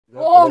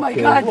Oh my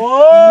God!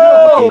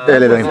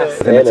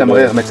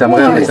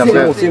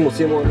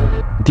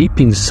 Deep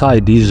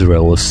inside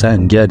Israel's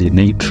En-Gedi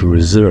Nature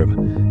Reserve,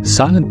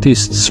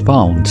 scientists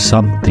found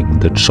something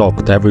that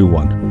shocked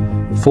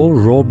everyone. 4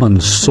 Roman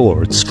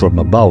swords from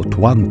about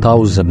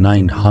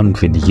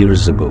 1,900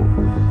 years ago.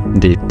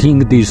 They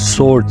think these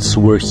swords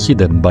were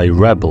hidden by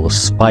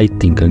rebels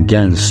fighting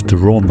against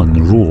Roman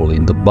rule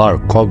in the Bar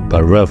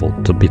Kokhba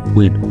revolt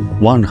between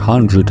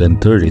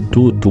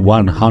 132 to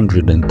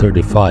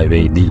 135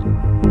 AD.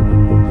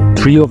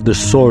 3 of the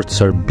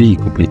swords are big,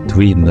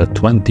 between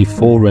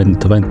 24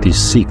 and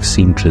 26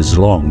 inches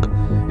long,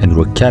 and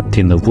were kept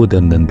in a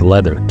wooden and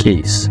leather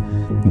case.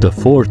 The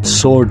 4th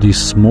sword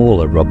is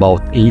smaller,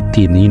 about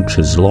 18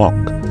 inches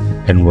long,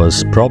 and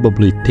was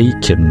probably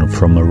taken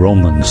from a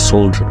Roman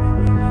soldier.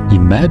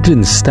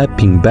 Imagine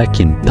stepping back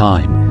in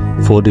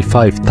time,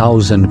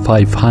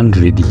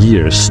 45,500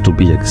 years to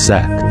be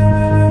exact,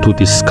 to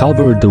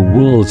discover the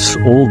world's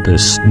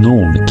oldest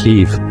known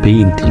cave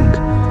painting.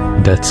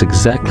 That's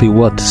exactly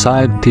what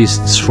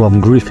scientists from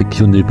Griffith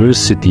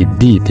University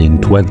did in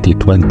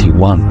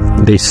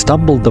 2021. They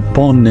stumbled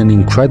upon an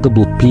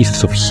incredible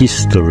piece of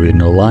history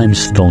in a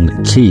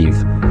limestone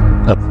cave,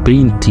 a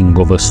painting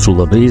of a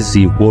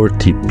Sulawesi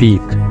warty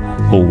pig,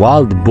 a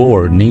wild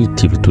boar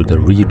native to the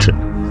region.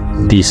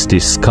 This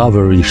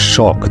discovery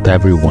shocked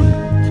everyone.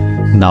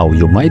 Now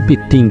you might be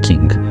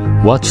thinking,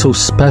 what's so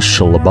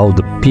special about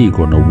the pig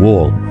on a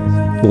wall?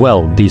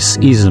 Well, this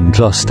isn't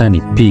just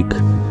any pig.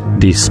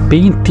 This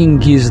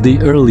painting is the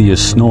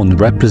earliest known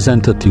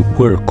representative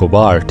work of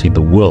art in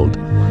the world.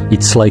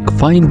 It's like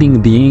finding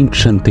the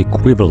ancient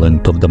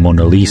equivalent of the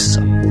Mona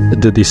Lisa.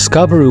 The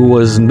discovery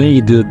was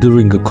made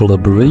during a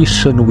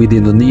collaboration with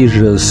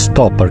Indonesia's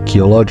top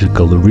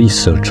archaeological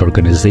research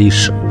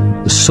organization.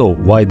 So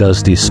why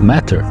does this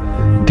matter?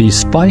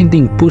 This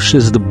finding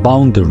pushes the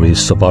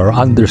boundaries of our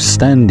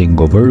understanding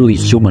of early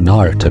human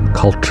art and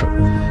culture.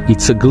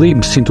 It's a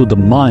glimpse into the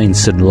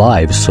minds and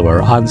lives of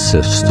our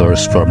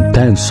ancestors from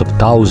tens of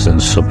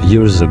thousands of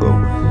years ago.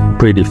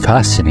 Pretty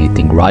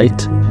fascinating,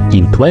 right?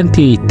 In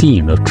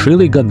 2018, a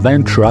thrilling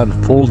adventure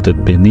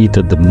unfolded beneath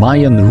the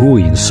Mayan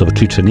ruins of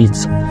Chichen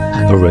Itza,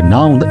 a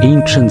renowned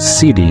ancient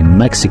city in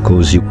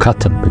Mexico's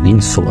Yucatan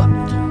Peninsula.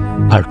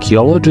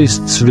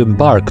 Archaeologists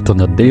embarked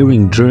on a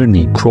daring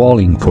journey,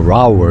 crawling for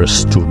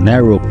hours through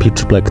narrow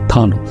pitch-black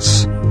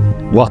tunnels.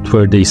 What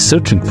were they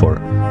searching for?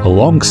 A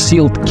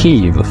long-sealed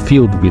cave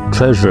filled with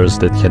treasures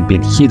that had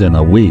been hidden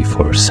away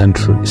for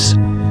centuries.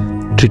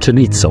 Chichen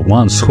Itza,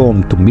 once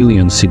home to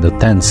millions in the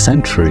 10th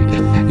century,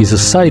 is a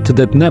site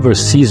that never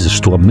ceases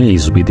to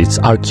amaze with its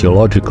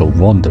archaeological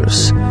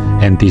wonders,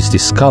 and this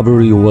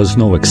discovery was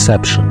no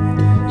exception.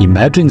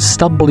 Imagine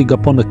stumbling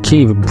upon a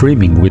cave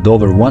brimming with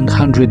over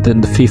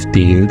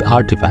 150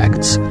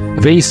 artifacts,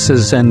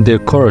 vases and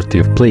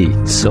decorative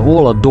plates,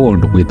 all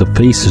adorned with the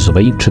faces of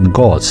ancient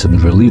gods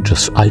and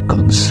religious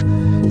icons.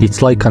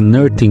 It's like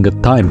unearthing a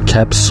time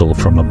capsule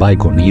from a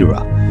bygone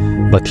era.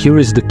 But here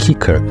is the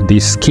kicker: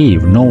 this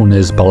cave, known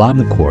as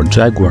Balamkor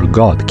Jaguar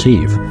God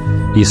Cave,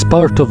 is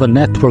part of a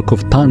network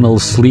of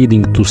tunnels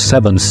leading to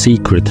 7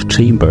 secret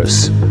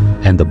chambers.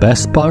 And the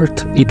best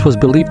part? It was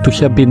believed to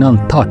have been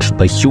untouched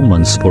by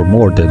humans for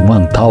more than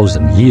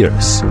 1,000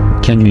 years.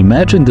 Can you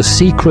imagine the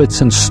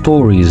secrets and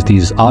stories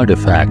these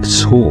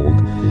artifacts hold?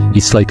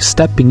 It's like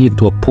stepping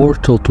into a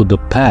portal to the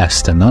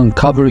past and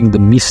uncovering the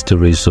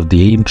mysteries of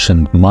the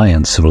ancient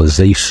Mayan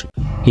civilization.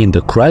 In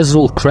the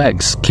Krasul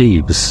Crags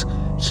caves,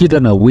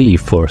 hidden away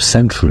for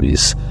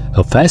centuries,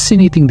 a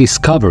fascinating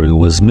discovery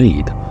was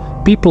made.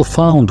 People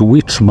found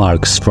witch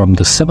marks from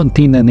the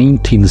 17th and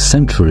 18th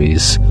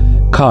centuries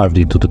carved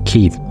into the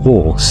cave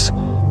walls.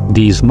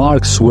 These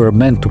marks were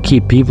meant to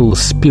keep evil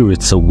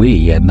spirits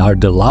away and are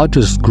the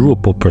largest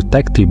group of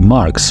protective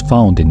marks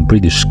found in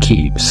British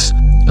caves.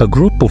 A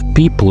group of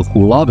people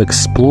who love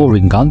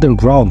exploring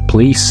underground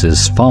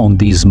places found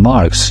these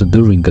marks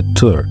during a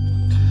tour.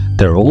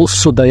 There are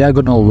also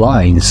diagonal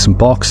lines,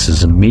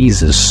 boxes and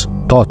mazes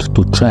thought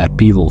to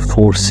trap evil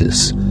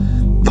forces.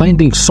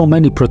 Finding so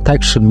many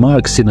protection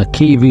marks in a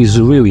cave is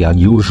really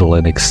unusual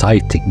and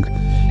exciting.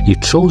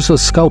 It shows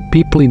us how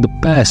people in the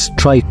past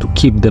tried to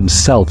keep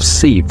themselves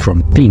safe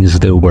from things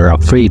they were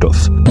afraid of.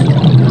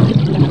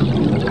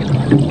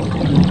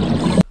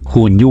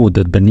 Who knew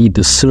that beneath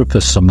the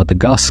surface of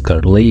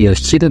Madagascar lay a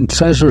hidden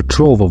treasure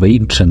trove of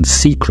ancient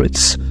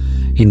secrets?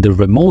 In the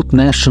remote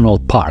national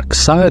park,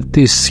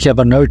 scientists have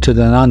unearthed an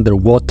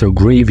underwater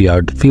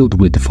graveyard filled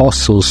with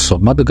fossils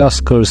of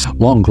Madagascar's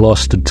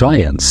long-lost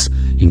giants,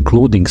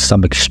 including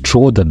some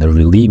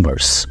extraordinary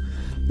lemurs.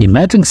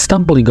 Imagine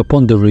stumbling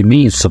upon the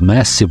remains of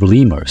massive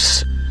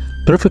lemurs,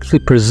 perfectly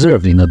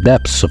preserved in the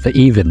depths of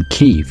Avon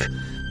Cave.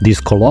 These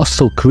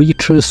colossal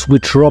creatures,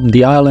 which roamed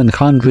the island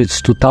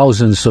hundreds to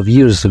thousands of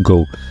years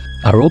ago,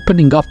 are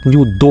opening up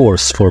new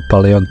doors for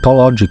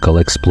paleontological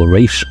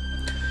exploration.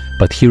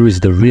 But here is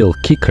the real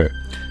kicker.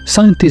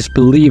 Scientists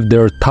believe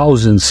there are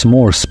thousands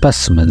more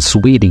specimens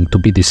waiting to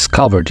be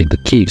discovered in the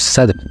cave's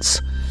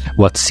sediments.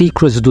 What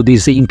secrets do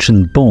these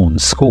ancient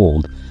bones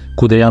hold?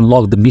 Could they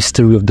unlock the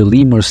mystery of the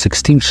lemur's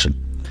extinction?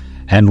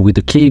 And with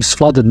the cave's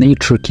flooded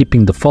nature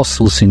keeping the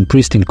fossils in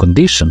pristine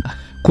condition,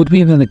 could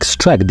we even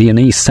extract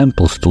DNA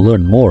samples to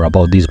learn more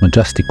about these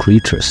majestic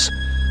creatures?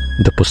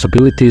 The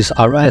possibilities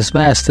are as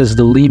vast as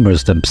the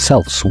lemurs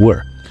themselves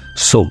were.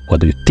 So,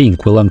 what do you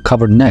think we'll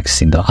uncover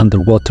next in the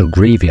underwater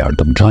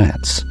graveyard of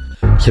giants?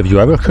 Have you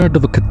ever heard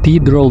of a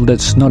cathedral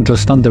that's not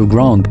just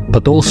underground,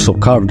 but also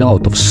carved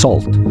out of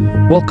salt?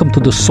 Welcome to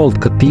the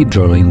Salt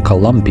Cathedral in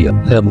Colombia,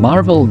 a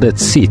marvel that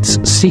sits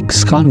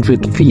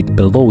 600 feet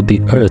below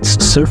the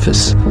Earth's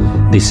surface.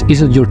 This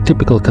isn't your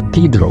typical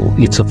cathedral,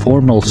 it's a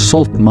formal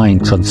salt mine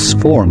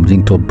transformed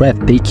into a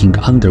breathtaking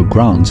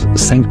underground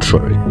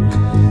sanctuary.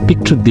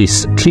 Picture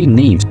these three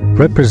names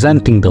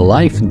representing the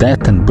life,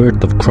 death and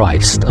birth of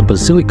Christ, a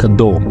basilica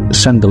dome,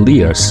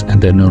 chandeliers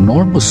and an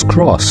enormous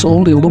cross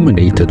all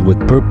illuminated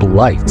with purple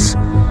lights,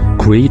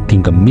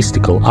 creating a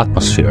mystical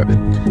atmosphere.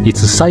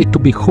 It's a sight to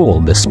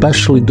behold,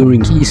 especially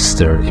during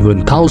Easter,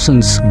 when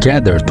thousands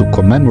gather to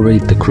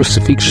commemorate the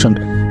crucifixion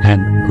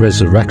and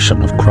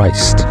resurrection of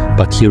Christ.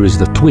 But here is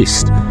the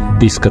twist.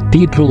 This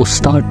cathedral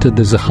started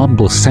as a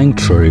humble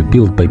sanctuary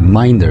built by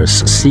miners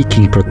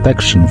seeking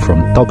protection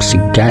from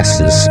toxic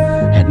gases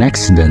and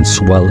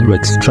accidents while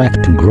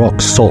extracting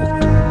rock salt.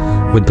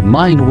 When the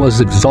mine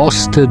was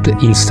exhausted,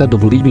 instead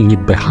of leaving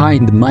it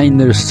behind,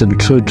 miners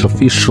and church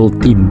officials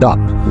teamed up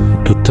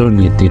to turn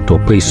it into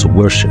a place of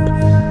worship.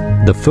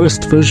 The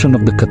first version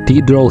of the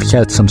cathedral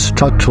had some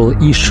structural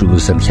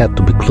issues and had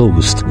to be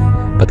closed.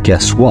 But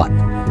guess what?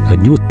 A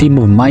new team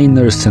of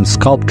miners and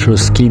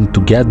sculptors came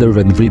together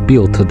and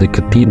rebuilt the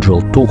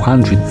cathedral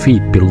 200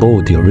 feet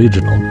below the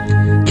original.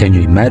 Can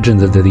you imagine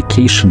the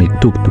dedication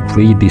it took to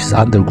create this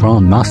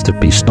underground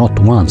masterpiece not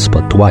once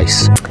but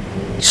twice?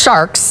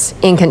 Sharks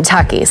in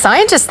Kentucky.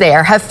 Scientists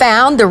there have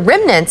found the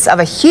remnants of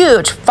a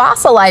huge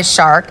fossilized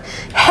shark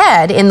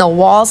head in the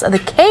walls of the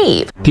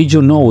cave. Did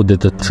you know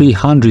that a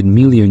 300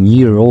 million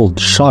year old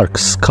shark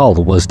skull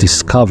was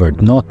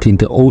discovered not in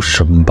the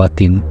ocean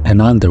but in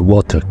an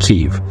underwater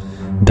cave?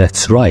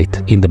 That's right,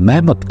 in the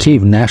Mammoth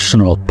Cave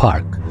National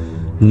Park.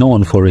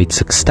 Known for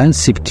its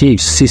extensive cave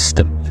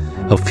system,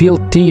 a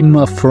field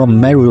team from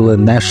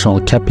Maryland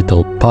National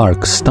Capital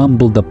Park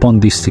stumbled upon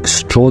this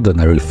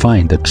extraordinary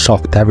find that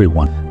shocked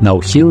everyone. Now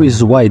here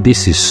is why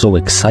this is so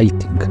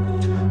exciting.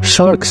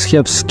 Sharks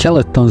have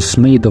skeletons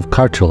made of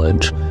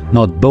cartilage,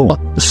 not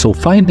bone, so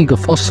finding a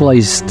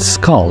fossilized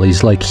skull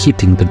is like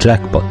hitting the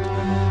jackpot.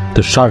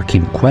 The shark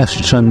in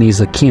question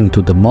is akin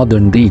to the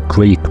modern-day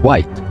great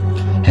white,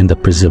 and the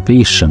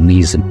preservation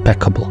is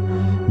impeccable.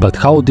 But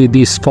how did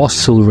this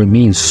fossil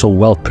remain so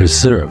well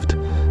preserved?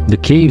 The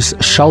cave's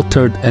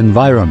sheltered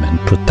environment,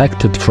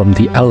 protected from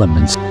the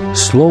elements,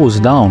 slows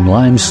down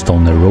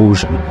limestone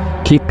erosion,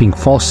 keeping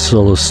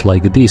fossils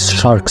like this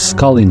shark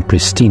skull in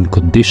pristine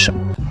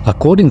condition.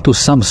 According to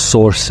some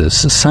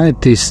sources,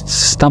 scientists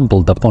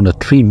stumbled upon a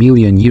 3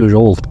 million year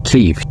old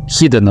cave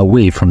hidden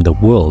away from the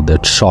world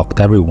that shocked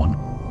everyone.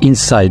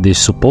 Inside, they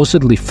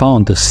supposedly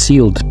found a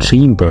sealed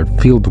chamber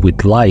filled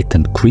with light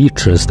and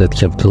creatures that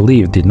have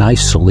lived in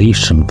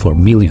isolation for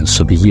millions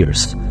of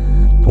years.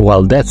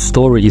 While that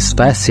story is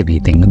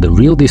fascinating, the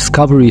real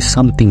discovery is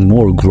something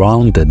more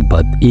grounded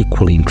but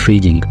equally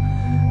intriguing.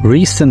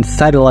 Recent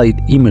satellite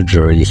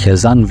imagery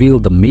has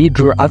unveiled a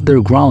major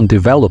underground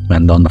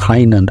development on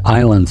Hainan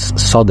Island's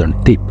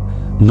southern tip,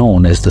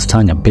 known as the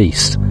Sanya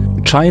Base.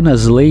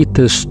 China's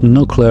latest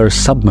nuclear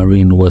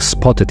submarine was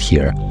spotted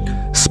here,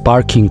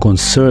 sparking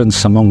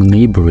concerns among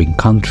neighboring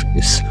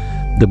countries.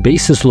 The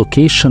base's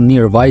location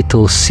near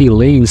vital sea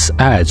lanes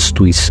adds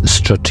to its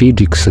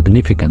strategic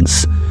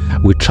significance.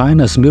 With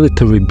China's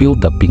military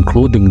buildup,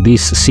 including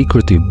this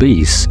secretive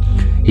base,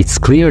 it's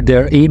clear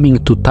they're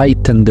aiming to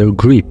tighten their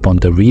grip on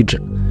the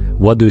region.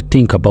 What do you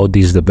think about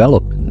this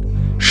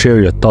development?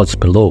 Share your thoughts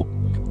below.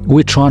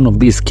 Which one of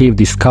these cave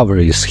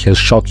discoveries has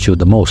shocked you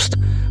the most?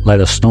 Let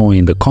us know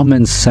in the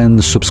comments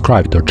and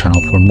subscribe to our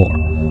channel for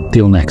more.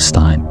 Till next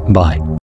time, bye.